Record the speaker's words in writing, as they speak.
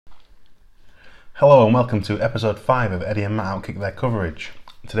Hello and welcome to episode 5 of Eddie and Matt Outkick Their Coverage.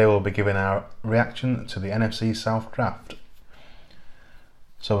 Today we'll be giving our reaction to the NFC South Draft.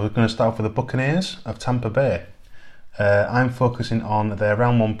 So we're going to start off with the Buccaneers of Tampa Bay. I'm focusing on their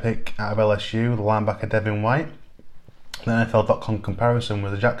round 1 pick out of LSU, the linebacker Devin White. The NFL.com comparison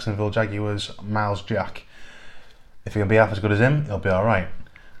with the Jacksonville Jaguars' Miles Jack. If he can be half as good as him, he'll be alright.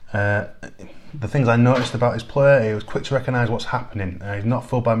 The things I noticed about his play, he was quick to recognise what's happening. He's not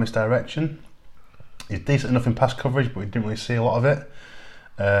fooled by misdirection. He's decent enough in pass coverage, but we didn't really see a lot of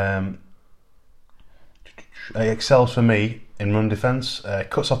it. He excels for me in run defence,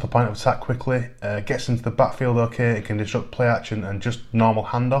 cuts off the point of attack quickly, gets into the backfield okay, he can disrupt play action and just normal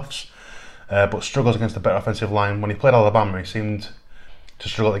handoffs, but struggles against the better offensive line. When he played Alabama, he seemed to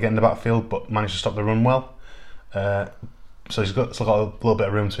struggle to get in the backfield, but managed to stop the run well. So he's still got a little bit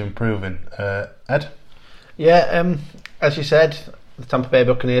of room to improve in. Ed? Yeah, as you said, the Tampa Bay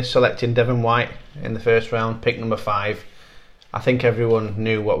Buccaneers selecting Devin White in the first round, pick number 5. I think everyone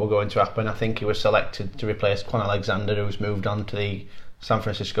knew what was going to happen. I think he was selected to replace Kwon Alexander, who's moved on to the San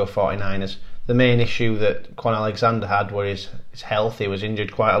Francisco 49ers. The main issue that Kwon Alexander had was his health. He was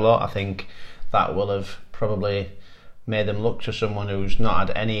injured quite a lot. I think that will have probably made them look to someone who's not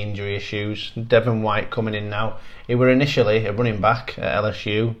had any injury issues. Devin White coming in now. He were initially a running back at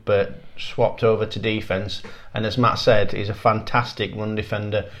LSU, but swapped over to defence. And as Matt said, he's a fantastic run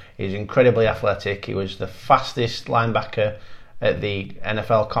defender. He's incredibly athletic. He was the fastest linebacker at the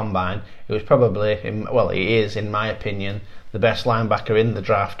NFL Combine. He was probably, he is, in my opinion, the best linebacker in the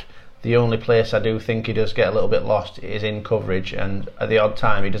draft. The only place I do think he does get a little bit lost is in coverage, and at the odd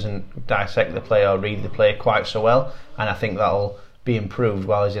time he doesn't dissect the play or read the play quite so well, and I think that'll be improved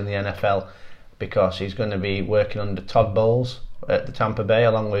while he's in the NFL, because he's going to be working under Todd Bowles at the Tampa Bay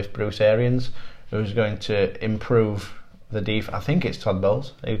along with Bruce Arians, who's going to improve the defense. I think it's Todd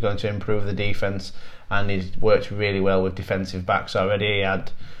Bowles. He's going to improve the defense, and he's worked really well with defensive backs already. He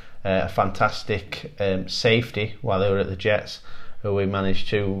had a fantastic safety while they were at the Jets, who we managed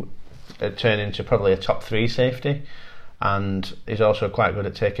to turn into probably a top 3 safety, and he's also quite good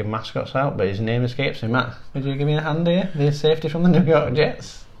at taking mascots out, but his name escapes me. Matt, would you give me a hand here? The safety from the New York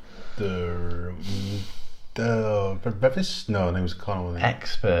Jets? Bevis? No, he was Connell.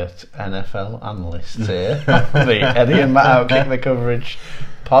 Expert NFL analyst here. The Eddie and Matt Outkick the Coverage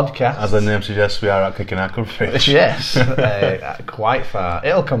podcast. As the name suggests, we are outkicking our coverage. Yes, quite far.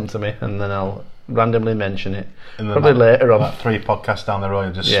 It'll come to me, and then I'll randomly mention it. Probably later on. 3 podcasts down the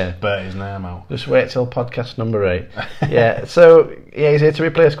road, just spurt his name out. Just wait till podcast number 8. So he's here to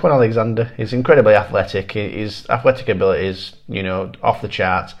replace Kwon Alexander. He's incredibly athletic. His athletic ability is, off the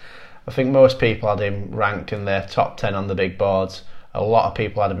charts. I think most people had him ranked in their top 10 on the big boards. A lot of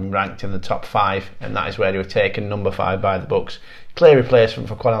people had him ranked in the top 5, and that is where he was taken number 5 by the books. Clear replacement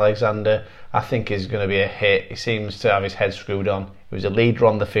for Kwon Alexander. I think he's going to be a hit. He seems to have his head screwed on. He was a leader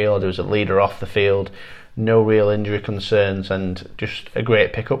on the field. He was a leader off the field. No real injury concerns, and just a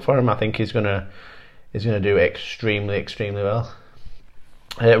great pickup for him. I think he's going to do extremely well.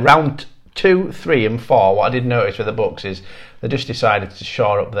 Round 2, 3 and 4, what I did notice with the Bucks is they just decided to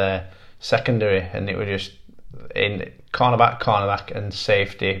shore up their secondary, and it was just in cornerback and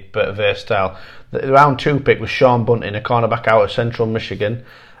safety, but versatile. The round 2 pick was Sean Bunting, a cornerback out of Central Michigan,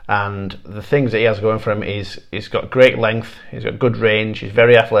 and the things that he has going for him is he's got great length, he's got good range, he's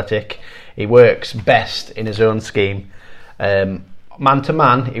very athletic, he works best in his own scheme. Man to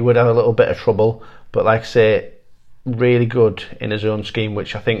man, he would have a little bit of trouble, but like I say, really good in his own scheme,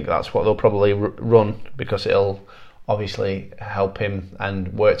 which I think that's what they'll probably run, because it'll obviously help him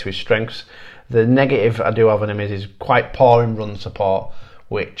and work to his strengths. The negative I do have on him is he's quite poor in run support,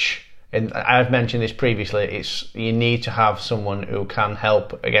 which, and I've mentioned this previously, you need to have someone who can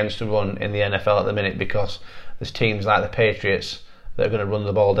help against the run in the NFL at the minute, because there's teams like the Patriots that are going to run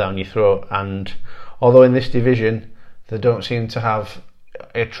the ball down your throat, and although in this division they don't seem to have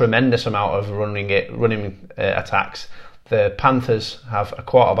a tremendous amount of running attacks, the Panthers have a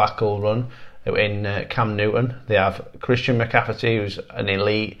quarterback who'll run in Cam Newton. They have Christian McCaffrey, who's an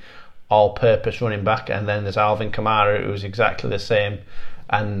elite all-purpose running back, and then there's Alvin Kamara, who's exactly the same.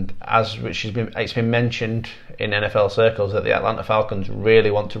 And it's been mentioned in NFL circles that the Atlanta Falcons really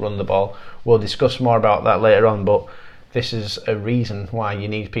want to run the ball. We'll discuss more about that later on, but this is a reason why you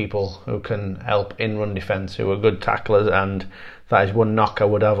need people who can help in run defence, who are good tacklers, and that is one knock I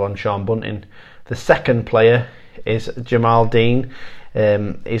would have on Sean Bunting. The second player is Jamal Dean.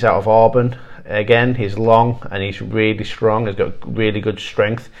 He's out of Auburn. Again, he's long and he's really strong. He's got really good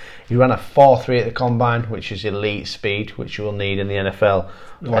strength. He ran a 4.3 at the Combine, which is elite speed, which you will need in the NFL.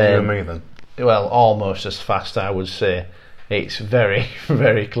 What do you mean then? Well, almost as fast, I would say. It's very,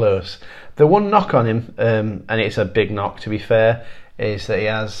 very close. The one knock on him, and it's a big knock to be fair, is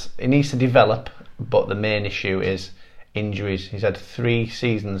that he needs to develop, but the main issue is injuries. He's had 3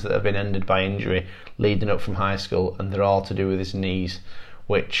 seasons that have been ended by injury leading up from high school, and they're all to do with his knees,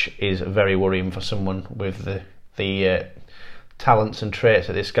 which is very worrying for someone with the talents and traits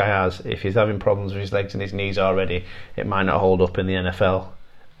that this guy has. If he's having problems with his legs and his knees already, it might not hold up in the NFL.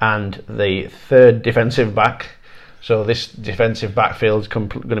 And the third defensive back, so this defensive backfield is going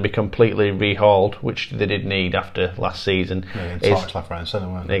to be completely rehauled, which they did need after last season. Left, right, and centre,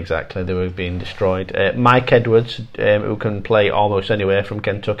 weren't they? Exactly, they were being destroyed. Mike Edwards, who can play almost anywhere from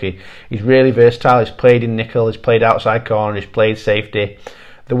Kentucky, he's really versatile. He's played in nickel, he's played outside corner, he's played safety.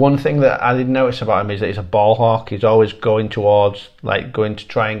 The one thing that I did notice about him is that he's a ball hawk. He's always going to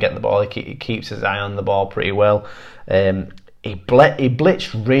try and get the ball. He keeps his eye on the ball pretty well. He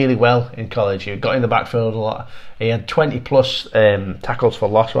blitzed really well in college. He got in the backfield a lot. He had 20 plus tackles for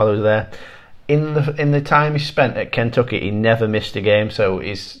loss while he was there. In the time he spent at Kentucky, he never missed a game. So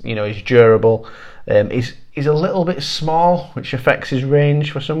he's durable. He's a little bit small, which affects his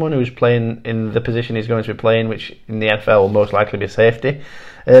range for someone who's playing in the position he's going to be playing, which in the NFL will most likely be safety.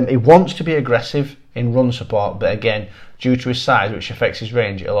 He wants to be aggressive in run support, but again, due to his size, which affects his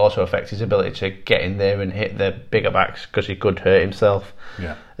range, it'll also affect his ability to get in there and hit the bigger backs because he could hurt himself.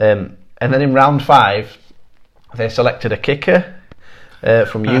 Yeah. And then in round 5, they selected a kicker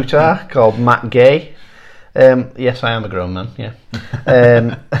from Utah called Matt Gay. Yes, I am a grown man. Yeah.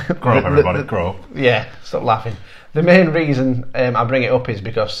 Grow up, everybody. Grow up. Yeah. Stop laughing. The main reason I bring it up is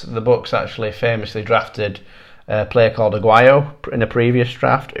because the Bucs actually famously drafted a player called Aguayo in a previous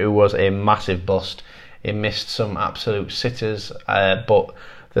draft, who was a massive bust. He missed some absolute sitters, but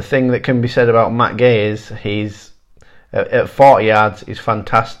the thing that can be said about Matt Gay is he's at 40 yards he's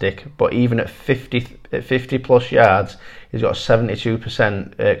fantastic, but even at 50 plus yards he's got a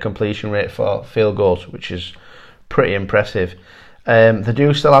 72% completion rate for field goals, which is pretty impressive. They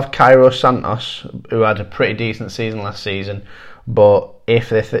do still have Cairo Santos, who had a pretty decent season last season, but if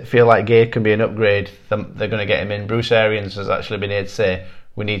they feel like Gay can be an upgrade, they're going to get him in. Bruce Arians has actually been able to say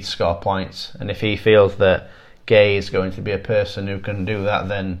we need to score points, and if he feels that Gay is going to be a person who can do that,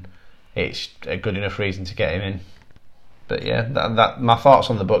 then it's a good enough reason to get him in. But yeah, that my thoughts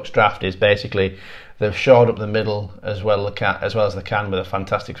on the Bucs draft is basically they've shored up the middle as well as they can with a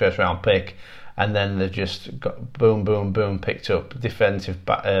fantastic first round pick, and then they've just got boom, boom, boom, picked up defensive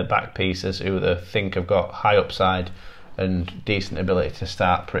back pieces who they think have got high upside and decent ability to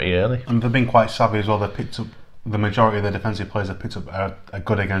start pretty early. And they've been quite savvy as well. They picked up the majority of the defensive players have picked up are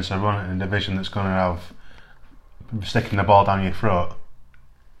good against a run in a division that's going to have sticking the ball down your throat.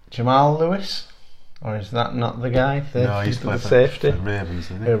 Jamal Lewis, or is that not the guy? No, he's the safety. For Ravens,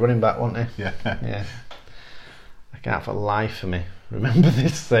 isn't he? Yeah, running back, wasn't he? Yeah. Yeah. I can't for life of me remember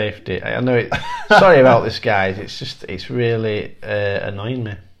this safety. I know it. Sorry about this, guys. It's really annoying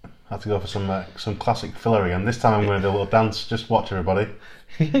me. I have to go for some classic fillery, and this time I'm going to do a little dance. Just watch, everybody.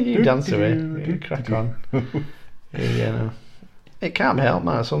 You dance away. You crack on. Yeah, no. It can't be helped,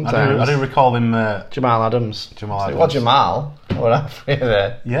 man. Sometimes I do recall him. Jamal Adams. Adams. What Jamal? What halfway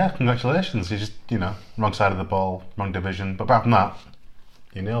there? Yeah, congratulations. He's just wrong side of the ball, wrong division. But apart from that,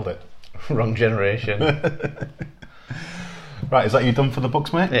 you nailed it. Wrong generation. Right, is that you done for the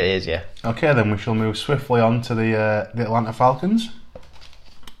Bucs, mate? It is, yeah. Okay, then we shall move swiftly on to the Atlanta Falcons.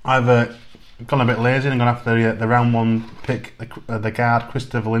 I've gone a bit lazy and gone after the round 1 pick, the guard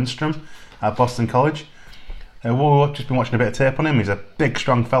Christopher Lindstrom at Boston College. We've just been watching a bit of tape on him. He's a big,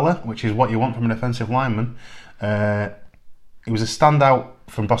 strong fella, which is what you want from an offensive lineman. He was a standout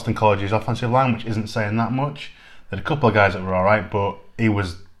from Boston College's offensive line, which isn't saying that much. There are a couple of guys that were alright, but he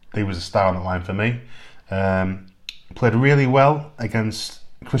was a star on the line for me. Played really well against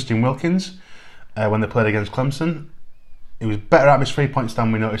Christian Wilkins when they played against Clemson. He was better out of his 3-point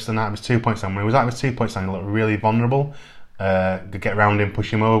stand, we noticed, than out of his 2-point stand. When he was out of his 2-point stand, he looked really vulnerable. Could get around him,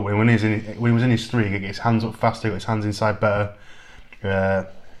 push him over. When he was in his 3, he could get his hands up faster, got his hands inside better.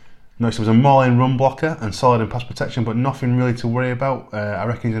 Noticed he was a mauling run blocker and solid in pass protection, but nothing really to worry about. I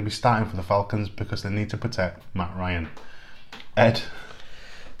reckon he's going to be starting for the Falcons because they need to protect Matt Ryan. Ed?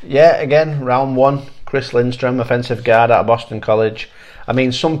 Yeah, again, round 1, Chris Lindstrom, offensive guard out of Boston College. I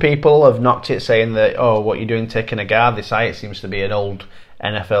mean, some people have knocked it, saying that, what you're doing taking a guard this high, it seems to be an old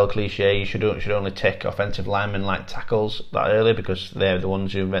NFL cliche. You should only take offensive linemen like tackles that early because they're the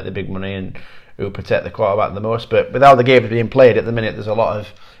ones who make the big money and who protect the quarterback the most. But without the games being played at the minute, there's a lot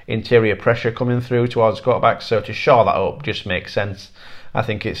of interior pressure coming through towards quarterbacks, so to shore that up just makes sense. I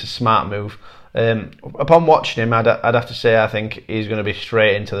think it's a smart move. Upon watching him, I'd have to say I think he's going to be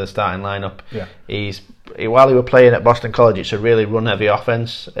straight into the starting lineup. Yeah. While he was playing at Boston College, it's a really run-heavy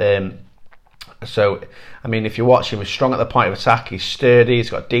offense. So, I mean, if you watch him, he's strong at the point of attack. He's sturdy.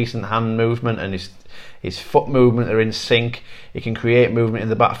 He's got decent hand movement, and his foot movement are in sync. He can create movement in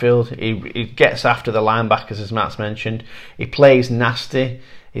the backfield. He gets after the linebackers, as Matt's mentioned. He plays nasty.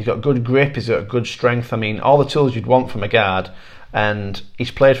 He's got good grip. He's got good strength. I mean, all the tools you'd want from a guard. And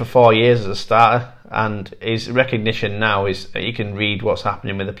he's played for 4 years as a starter. And his recognition now is he can read what's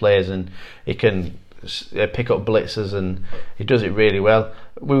happening with the players, and he can pick up blitzers, and he does it really well.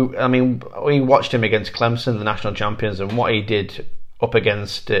 We watched him against Clemson, the national champions, and what he did up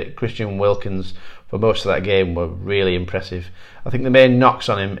against Christian Wilkins for most of that game were really impressive. I think the main knocks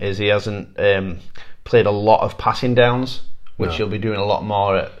on him is he hasn't played a lot of passing downs, which he'll be doing a lot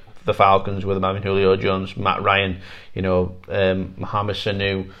more at the Falcons with him having Julio Jones, Matt Ryan, Mohamed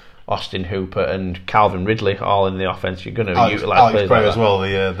Sanu, Austin Hooper, and Calvin Ridley all in the offense. You're going to utilise players Gray like as well,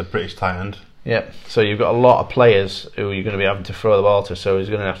 the British tight end. Yeah, so you've got a lot of players who you're going to be having to throw the ball to, so he's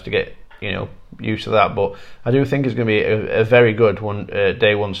going to have to get used to that. But I do think he's going to be a very good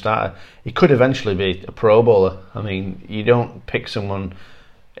day one starter. He could eventually be a Pro Bowler. I mean, you don't pick someone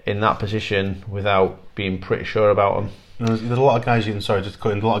in that position without being pretty sure about them. There's a lot of guys you can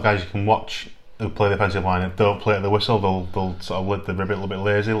a lot of guys you can watch who play the defensive line and don't play at the whistle. They'll sort of they're a little bit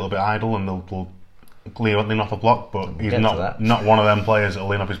lazy, a little bit idle, and they'll lean off the block. But he's not one of them players that'll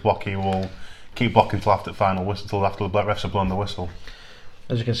lean off his block. He will keep blocking till after the final whistle, till after the refs have blown the whistle.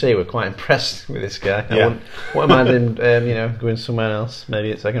 As you can see, we're quite impressed with this guy. Yeah. I wouldn't mind him, going somewhere else,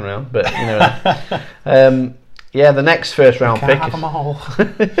 maybe at second round. But the next first round pick. Have them all.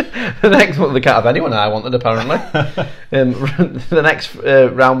 The next one, they can't have anyone I wanted apparently. The next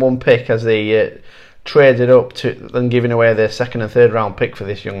round one pick, as they traded up to then giving away their second and third round pick for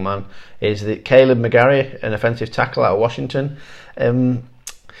this young man, is Caleb McGarry, an offensive tackle out of Washington.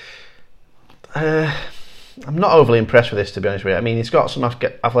 I'm not overly impressed with this, to be honest with you. I mean, he's got some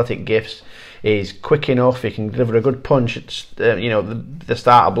athletic gifts. He's quick enough. He can deliver a good punch at the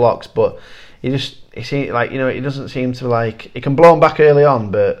starter blocks, but he doesn't seem to he can blow him back early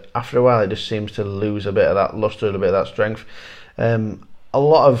on, but after a while, it just seems to lose a bit of that luster, a bit of that strength. A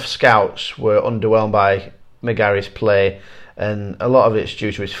lot of scouts were underwhelmed by McGarry's play, and a lot of it's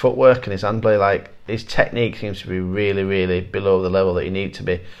due to his footwork and his hand play. His technique seems to be really, really below the level that he needs to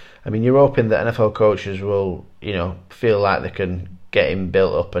be. I mean, you're hoping that NFL coaches will, feel like they can get him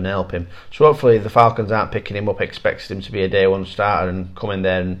built up and help him. So hopefully the Falcons aren't picking him up, expecting him to be a day one starter and come in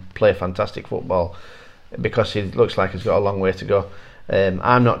there and play fantastic football, because he looks like he's got a long way to go.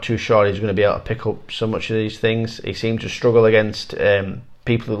 I'm not too sure he's going to be able to pick up so much of these things. He seemed to struggle against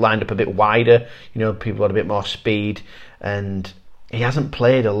people who lined up a bit wider, people who had a bit more speed, and he hasn't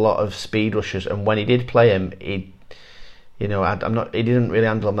played a lot of speed rushers, and when he did play him, he didn't really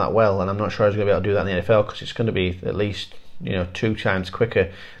handle them that well, and I'm not sure he's going to be able to do that in the NFL, because it's going to be at least 2 times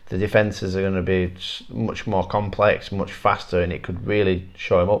quicker. The defences are going to be much more complex, much faster, and it could really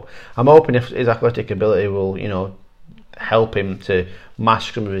show him up. I'm hoping if his athletic ability will help him to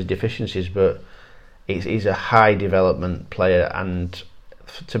mask some of his deficiencies, but he's a high development player, and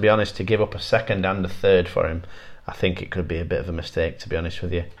to be honest, to give up a second and a third for him, I think it could be a bit of a mistake, to be honest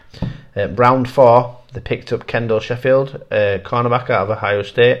with you. Round 4, they picked up Kendall Sheffield, cornerback out of Ohio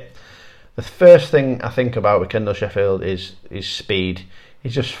State. The first thing I think about with Kendall Sheffield is his speed.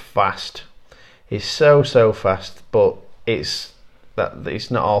 He's just fast. He's so fast, but it's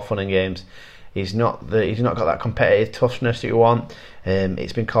not all fun and games. He's not got that competitive toughness that you want.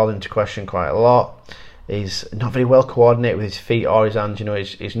 It's been called into question quite a lot. He's not very well coordinated with his feet or his hands.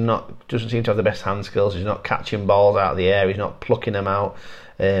 He's doesn't seem to have the best hand skills. He's not catching balls out of the air. He's not plucking them out.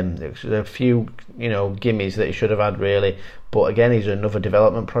 There's a few gimmies that he should have had, really. But again, he's another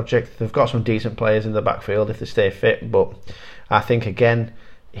development project. They've got some decent players in the backfield if they stay fit. But I think again,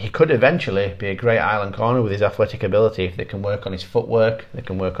 he could eventually be a great island corner with his athletic ability if they can work on his footwork. They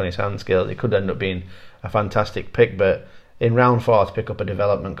can work on his hand skills. It could end up being a fantastic pick. But in round 4 to pick up a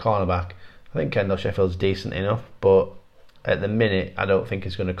development cornerback, I think Kendall Sheffield's decent enough, but at the minute I don't think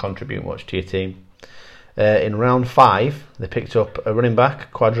he's going to contribute much to your team. In round 5 they picked up a running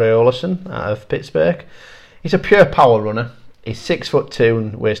back, Quadre Olison out of Pittsburgh. He's a pure power runner. He's 6'2"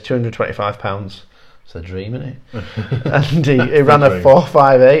 and weighs 225 pounds. It's a dream, isn't it? And he ran a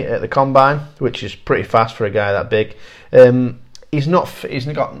 4.58 at the combine, which is pretty fast for a guy that big. He's not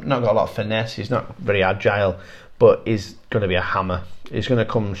got a lot of finesse. He's not very agile, but he's going to be a hammer. He's going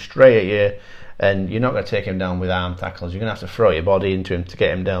to come straight at you, and you're not going to take him down with arm tackles. You're going to have to throw your body into him to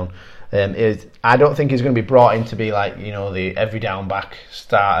get him down. I don't think he's going to be brought in to be like the every down back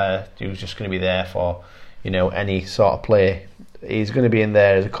starter who's just going to be there for any sort of play. He's going to be in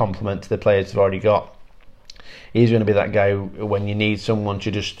there as a complement to the players they've already got. He's going to be that guy when you need someone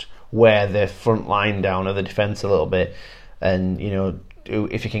to just wear the front line down of the defence a little bit, and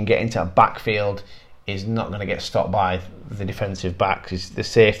if he can get into a backfield, he's not going to get stopped by the defensive backs. The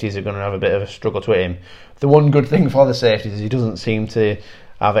safeties are going to have a bit of a struggle to hit him. The one good thing for the safeties is he doesn't seem to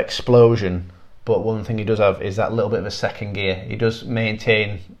have explosion, but one thing he does have is that little bit of a second gear. He does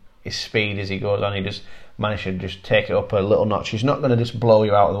maintain his speed as he goes on. He just managed to just take it up a little notch. He's not going to just blow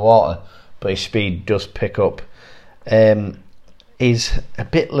you out of the water, but his speed does pick up. He's a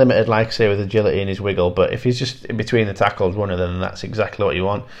bit limited, like I say, with agility and his wiggle, but if he's just in between the tackles running, then that's exactly what you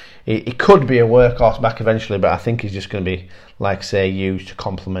want. He could be a workhorse back eventually, but I think he's just going to be, like I say, used to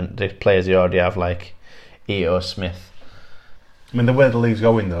complement the players they already have, like Ito Smith. I mean, the way the league's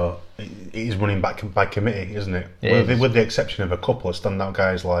going, though, it is running back by committee, isn't it? With the exception of a couple of standout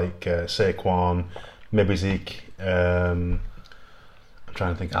guys like Saquon, maybe Zeke. I'm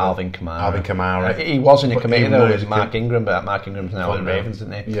trying to think. Alvin Kamara. Right? He was in a committee though with Mark Ingram, but Mark Ingram's now with the Ravens,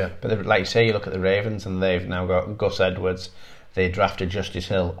 isn't he? Yeah. But like you say, you look at the Ravens and they've now got Gus Edwards. They drafted Justice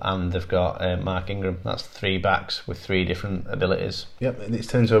Hill and they've got Mark Ingram. That's 3 backs with 3 different abilities. Yep, it's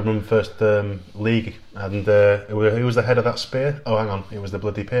turned to a run-first league, and who was the head of that spear? Oh, hang on, it was the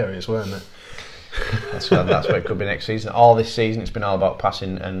bloody Patriots, weren't it? That's what it could be next season. All this season, it's been all about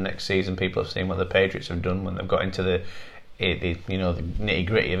passing, and next season, people have seen what the Patriots have done when they've got into the nitty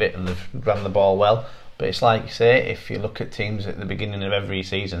gritty of it, and they've run the ball well. But it's like you say, if you look at teams at the beginning of every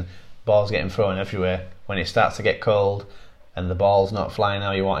season, balls getting thrown everywhere. When it starts to get cold and the ball's not flying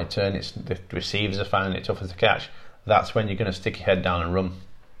how you want it to turn, the receivers are finding it tougher to catch. That's when you're going to stick your head down and run.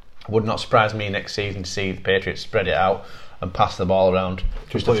 Would not surprise me next season to see the Patriots spread it out and pass the ball around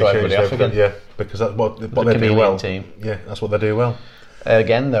just to throw everybody off again. Yeah, because that's what they do well. Team. Yeah, that's what they do well.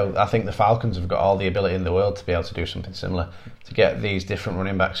 Again, though, I think the Falcons have got all the ability in the world to be able to do something similar, to get these different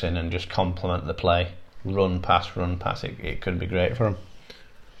running backs in and just complement the play. Run, pass. It could be great for them.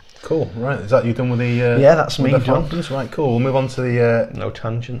 Cool. Right, is that you done with the? Yeah, that's me done. Falcons? Right, cool. We'll move on to the. No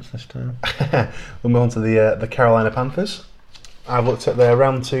tangents this time. We'll move on to the Carolina Panthers. I've looked at their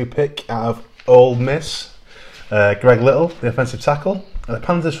round 2 pick out of Ole Miss, Greg Little, the offensive tackle. The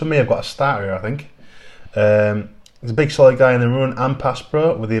Panthers, for me, have got a starter here, I think. He's a big, solid guy in the run and pass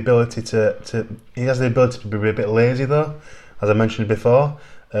pro with the ability to. He has the ability to be a bit lazy, though, as I mentioned before.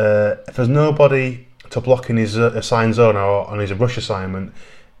 If there's nobody to block in his assigned zone or on his rush assignment,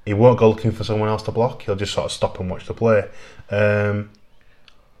 he won't go looking for someone else to block. He'll just sort of stop and watch the play.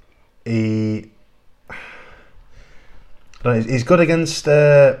 He's good against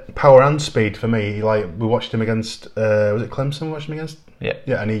power and speed for me. We watched him against was it Clemson? We watched him against.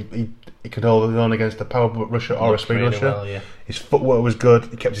 Yeah, and he could hold it on against a power rusher or a speed rusher. Well, yeah. His footwork was good.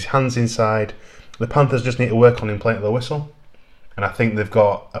 He kept his hands inside. The Panthers just need to work on him playing to the whistle, and I think they've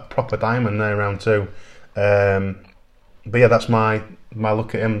got a proper diamond there round 2. But yeah, that's my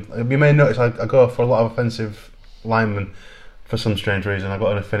look at him. You may notice I go for a lot of offensive linemen for some strange reason. I've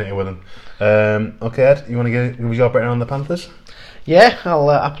got an affinity with them. Okay, Ed, you want to give your breakdown on the Panthers? Yeah, I'll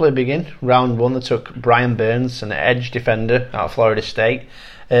happily begin. Round 1, they took Brian Burns, an edge defender out of Florida State.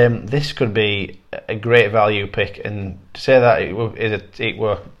 This could be a great value pick, and to say that it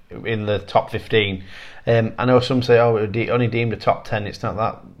were in the top 15. I know some say, it only deemed a top 10. It's not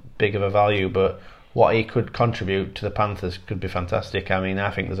that big of a value, but what he could contribute to the Panthers could be fantastic. I mean,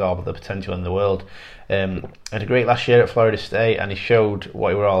 I think there's all the potential in the world. Had a great last year at Florida State, and he showed what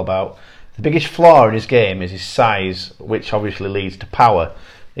he were all about. The biggest flaw in his game is his size, which obviously leads to power.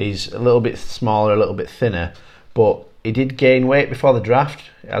 He's a little bit smaller, a little bit thinner, but he did gain weight before the draft,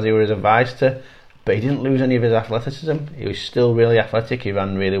 as he was advised to, but he didn't lose any of his athleticism. He was still really athletic. He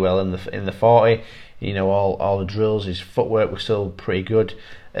ran really well in the 40. All the drills. His footwork was still pretty good.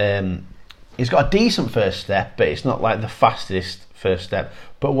 He's got a decent first step, but it's not like the fastest first step.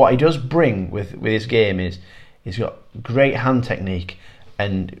 But what he does bring with his game is he's got great hand technique,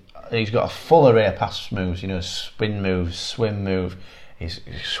 and he's got a full array of pass moves. Spin moves, swim move. He's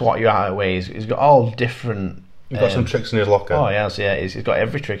swat you out of the way. He's got all different. He's got some tricks in his locker. Oh, he has, yeah. He's got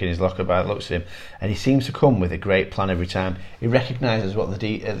every trick in his locker by the looks of him. And he seems to come with a great plan every time. He recognises what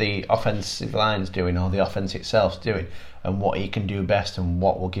the offensive line's doing, or the offence itself's doing, and what he can do best, and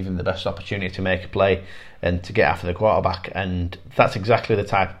what will give him the best opportunity to make a play and to get after the quarterback. And that's exactly the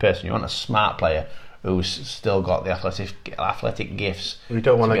type of person you want, a smart player who's still got the athletic gifts. You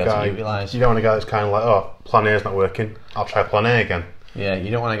don't want a guy. You don't want a guy that's kind of like, plan A's not working, I'll try plan A again. Yeah,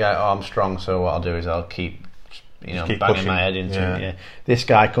 you don't want a guy. I'm strong, so what I'll do is I'll keep banging pushing my head into it. Yeah. This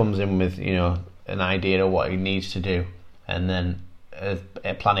guy comes in with an idea of what he needs to do, and then a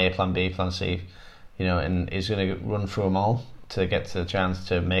plan A, plan B, plan C, and he's going to run through them all to get to the chance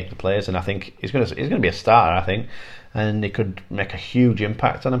to make the plays. And I think he's going to be a starter. I think, and he could make a huge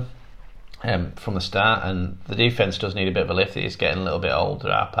impact on him. from the start, and the defence does need a bit of a lift. It's getting a little bit old.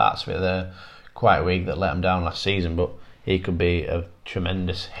 There are parts of it that are quite weak that let him down last season, but he could be a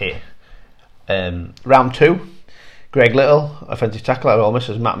tremendous hit. Round 2, Greg Little, offensive tackle at Ole Miss,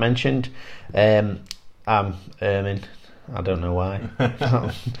 as Matt mentioned. I'm Ermin. I don't know why.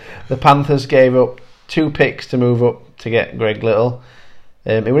 The Panthers gave up 2 picks to move up to get Greg Little.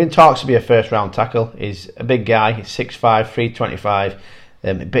 He was in talks to be a first round tackle. He's a big guy. He's 6'5", 325.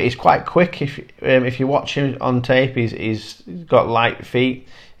 But he's quite quick. If you watch him on tape, he's got light feet.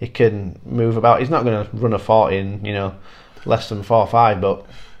 He can move about. He's not going to run a 40 in less than 4.5, but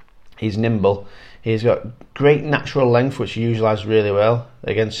he's nimble. He's got great natural length, which he utilises really well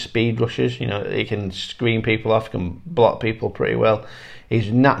against speed rushers. He can screen people off, can block people pretty well.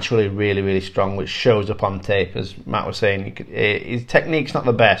 He's naturally really, really strong, which shows up on tape, as Matt was saying. His technique's not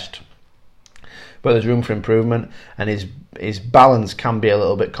the best, but there's room for improvement, and his balance can be a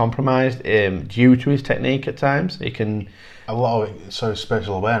little bit compromised due to his technique at times. He can... A lot of it, so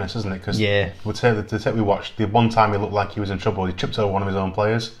spatial awareness, isn't it? Because we'd say the tape we watched, the one time he looked like he was in trouble, he tripped over one of his own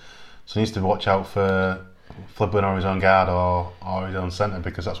players. So he needs to watch out for flipping on his own guard or his own centre,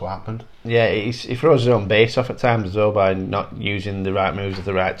 because that's what happened. Yeah, he throws his own base off at times as well by not using the right moves at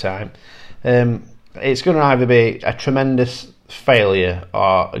the right time. It's going to either be a tremendous failure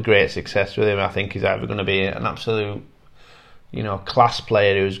or a great success with him. I think he's either going to be an absolute class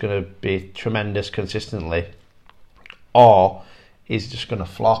player who's going to be tremendous consistently, or he's just going to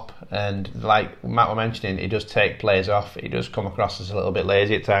flop. And like Matt was mentioning, he does take players off. He does come across as a little bit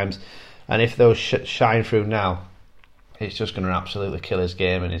lazy at times, and if those shine through now, it's just going to absolutely kill his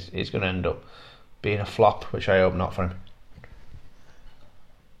game, and he's going to end up being a flop, which I hope not for him.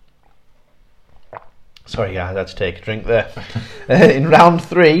 Sorry guys, I had to take a drink there. In round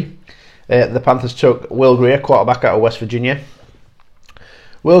 3, the Panthers took Will Grier, quarterback out of West Virginia.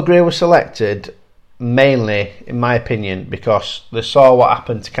 Will Grier was selected mainly, in my opinion, because they saw what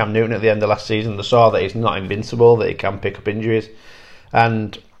happened to Cam Newton at the end of last season. They saw that he's not invincible, that he can pick up injuries,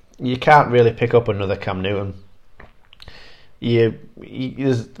 and you can't really pick up another Cam Newton.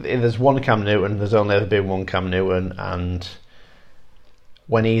 There's one Cam Newton, there's only ever been one Cam Newton, and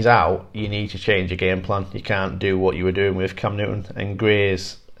when he's out, you need to change your game plan. You can't do what you were doing with Cam Newton. And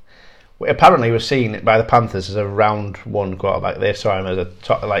Grier's apparently was seen by the Panthers as a round 1 quarterback. They saw him as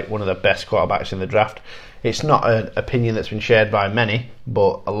one of the best quarterbacks in the draft. It's not an opinion that's been shared by many,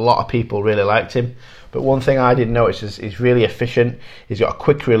 but a lot of people really liked him. But one thing I did notice is he's really efficient. He's got a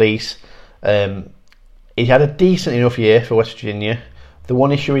quick release. He had a decent enough year for West Virginia. The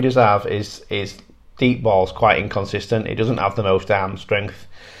one issue he does have is deep ball's quite inconsistent. He doesn't have the most arm strength.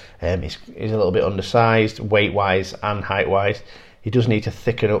 He's a little bit undersized, weight-wise and height-wise. He does need to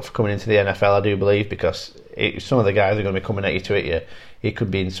thicken up for coming into the NFL, I do believe, because some of the guys are going to be coming at you to hit you. He could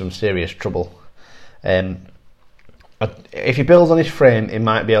be in some serious trouble. If he builds on his frame, he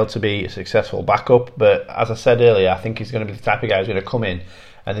might be able to be a successful backup, but as I said earlier, I think he's going to be the type of guy who's going to come in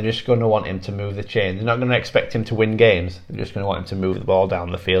and they're just going to want him to move the chains. They're not going to expect him to win games. They're just going to want him to move the ball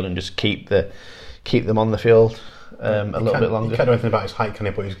down the field and just keep them on the field a little bit longer. You can't do anything about his height, can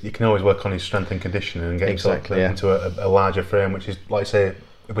he? But you can always work on his strength and conditioning and get himself into a larger frame, which is, like I say,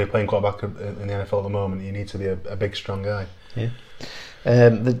 if we're playing quarterback in the NFL at the moment, you need to be a big, strong guy. Yeah.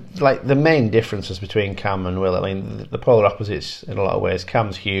 The main differences between Cam and Will, I mean, the polar opposites in a lot of ways.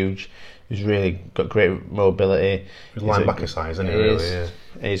 Cam's huge. He's really got great mobility. He's linebacker size, isn't he? Really, yeah.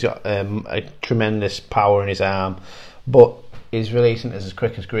 He's got a tremendous power in his arm, but his release isn't as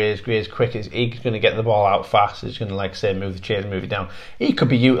quick as Grier's. Grier's quick. He's going to get the ball out fast. He's going to, like say, move the chain, move it down. He could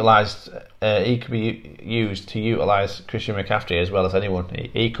be utilised. He could be used to utilise Christian McCaffrey as well as anyone.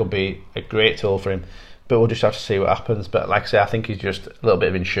 He could be a great tool for him. But we'll just have to see what happens. But like I say, I think he's just a little bit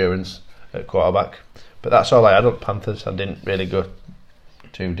of insurance at quarterback. But that's all I had on Panthers. I didn't really go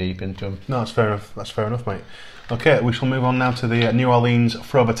too deep into them. No, that's fair enough. That's fair enough, mate. Okay, we shall move on now to the New Orleans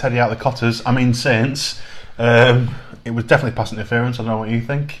throw a Teddy out the Cotters. I mean Saints. It was definitely pass interference. I don't know what you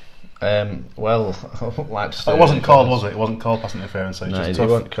think. Well, I would like to say it wasn't called, was it? It wasn't called pass interference. So no, it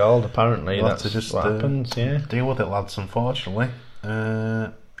wasn't called. Apparently, we'll that's just what happens. Yeah, deal with it, lads. Unfortunately,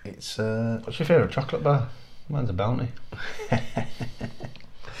 it's. What's your favourite chocolate bar? Mine's a Bounty.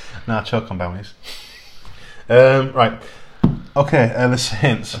 Nah, choke on Bounties. Right. Okay, the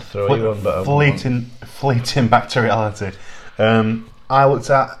Saints. Fleeting back to reality. I looked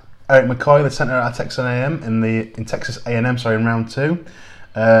at Eric McCoy, the centre at Texas A&M in Texas A&M. In round 2.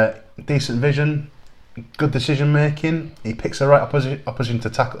 Decent vision, good decision making. He picks the right opposition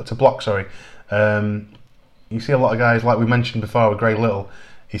to block. You see a lot of guys, like we mentioned before with Greg Little.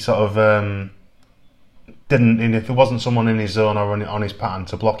 He sort of didn't. And if there wasn't someone in his zone or on his pattern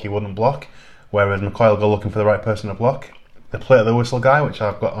to block, he wouldn't block. Whereas McCoy will go looking for the right person to block. The play at the whistle guy, which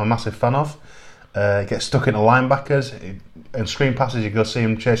I'm a massive fan of, gets stuck into linebackers and screen passes. You go see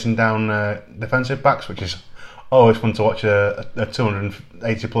him chasing down defensive backs, which is always fun to watch. A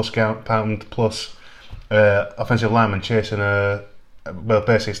 280 plus pound plus offensive lineman chasing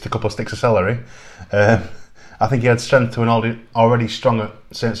basically it's a couple of sticks of celery. I think he had strength to an already stronger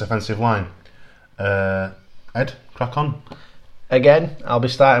Saints offensive line. Ed, crack on. Again, I'll be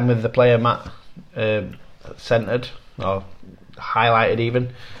starting with the player Matt centred or highlighted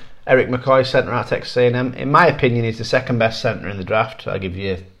even. Eric McCoy, centre at Texas A&M. In my opinion, he's the second best centre in the draft. I'll give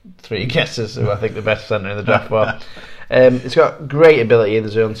you 3 guesses who I think the best centre in the draft was. He's got great ability in the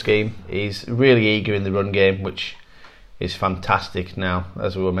zone scheme. He's really eager in the run game, which is fantastic now,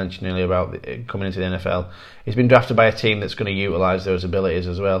 as we were mentioning earlier about coming into the NFL. He's been drafted by a team that's going to utilise those abilities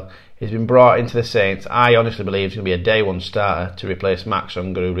as well. He's been brought into the Saints. I honestly believe he's going to be a day one starter to replace Max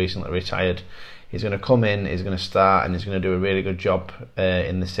Unger, who recently retired. He's going to come in, he's going to start, and he's going to do a really good job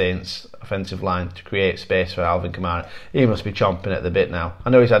in the Saints offensive line to create space for Alvin Kamara. He must be chomping at the bit now. I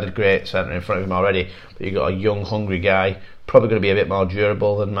know he's had a great centre in front of him already, but you've got a young, hungry guy, probably going to be a bit more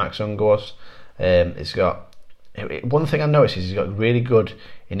durable than Max Unger was. He's got one thing I noticed is he's got really good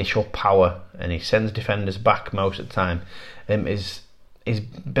initial power, and he sends defenders back most of the time. His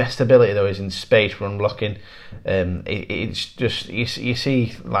best ability though is in space run blocking. It's just you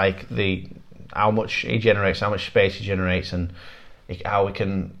see like how much he generates, how much space he generates, and how he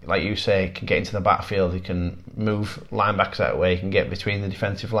can, like you say, can get into the backfield. He can move linebackers that way. He can get between the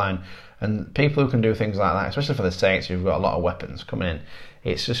defensive line, and people who can do things like that, especially for the Saints who've got a lot of weapons coming in,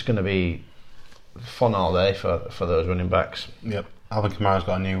 it's just going to be fun all day for those running backs. Yep, Alvin Kamara's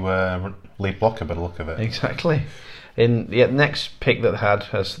got a new lead blocker by the look of it. Exactly. In the next pick that they had,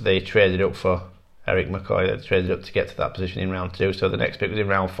 as they traded up for Eric McCoy, they traded up to get to that position in round 2. So the next pick was in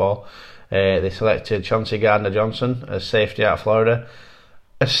round 4. They selected Chauncey Gardner-Johnson as safety out of Florida.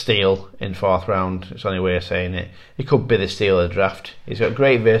 A steal in 4th round. It's the only way of saying it. He could be the steal of the draft. He's got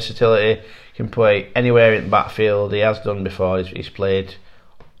great versatility. He can play anywhere in the backfield. He has done before. He's played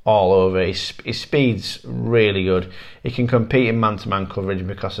all over. His speed's really good. He can compete in man-to-man coverage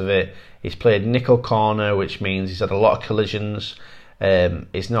because of it. He's played nickel corner, which means he's had a lot of collisions.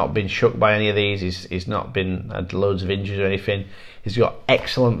 He's not been shook by any of these. He's not had loads of injuries or anything. He's got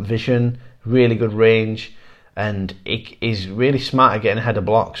excellent vision, really good range, and he's really smart at getting ahead of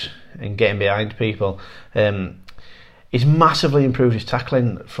blocks and getting behind people. He's massively improved his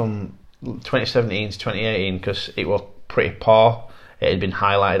tackling from 2017 to 2018 because it was pretty poor. It had been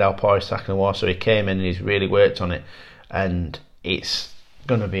highlighted how poor his tackling was, so he came in and he's really worked on it, and it's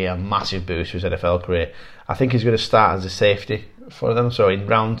going to be a massive boost for his NFL career. I think he's going to start as a safety for them. So in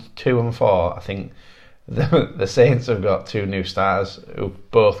round 2 and 4, I think the Saints have got 2 new starters who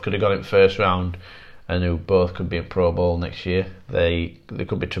both could have gone in the 1st round and who both could be in Pro Bowl next year. They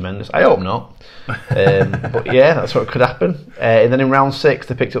could be tremendous. I hope not. But yeah, that's what could happen. And then in round 6,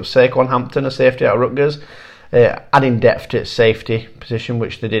 they picked up Saquon Hampton, a safety out of Rutgers, adding depth at safety position,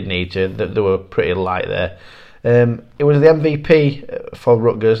 which they did need to. They were pretty light there. It was the MVP for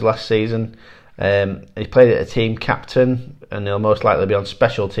Rutgers last season. He played at a team captain, and he'll most likely be on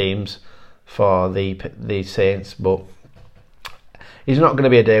special teams for the Saints. But he's not going to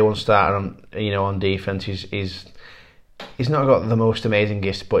be a day one starter on defense. He's not got the most amazing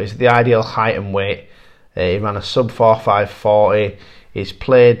gifts, but he's the ideal height and weight. He ran a sub 4.5 40. He's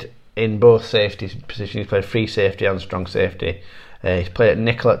played in both safety positions. He's played free safety and strong safety. He's played at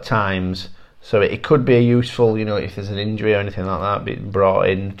nickel at times. So it could be useful, if there's an injury or anything like that, being brought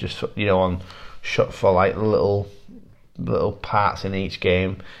in just, on shot for like little parts in each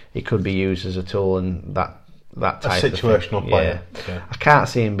game. It could be used as a tool and that type of situational player. Yeah. I can't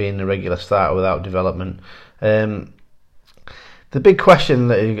see him being a regular starter without development. The big question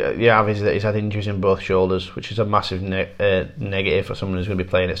that you have is that he's had injuries in both shoulders, which is a massive negative for someone who's going to be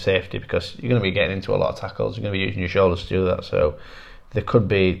playing at safety, because you're going to be getting into a lot of tackles. You're going to be using your shoulders to do that. So there could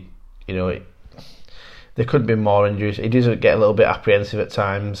be, there could be more injuries. He does get a little bit apprehensive at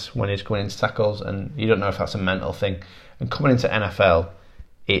times when he's coming into tackles, and you don't know if that's a mental thing. And coming into NFL,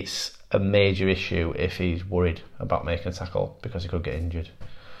 it's a major issue if he's worried about making a tackle because he could get injured.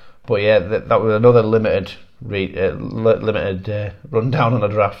 But yeah, that was another limited rundown on the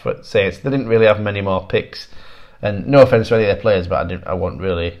draft for Saints. They didn't really have many more picks, and no offense to any of their players, but I wasn't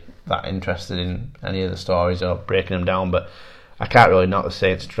really that interested in any of the stories or breaking them down. But I can't really knock the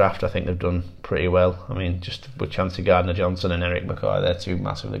Saints draft. I think they've done pretty well. I mean, just with Chauncey Gardner-Johnson and Eric McCoy, they're 2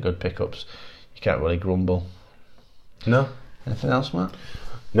 massively good pickups. You can't really grumble. No. Anything else, Matt?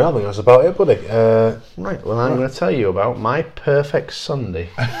 No, I think that's about it, buddy. Right, well, I'm going to tell you about my perfect Sunday.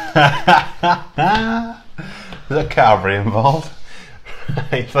 There's a carvery involved.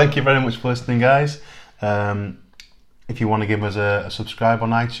 Right, thank you very much for listening, guys. If you want to give us a subscribe on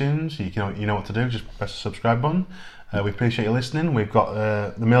iTunes, you know what to do. Just press the subscribe button. We appreciate you listening. We've got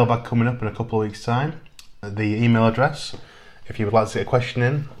the mailbag coming up in a couple of weeks' time. The email address, if you would like to get a question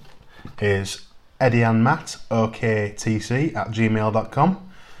in, is eddieandmattoktc@gmail.com.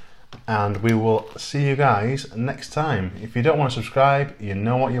 And we will see you guys next time. If you don't want to subscribe, you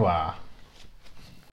know what you are.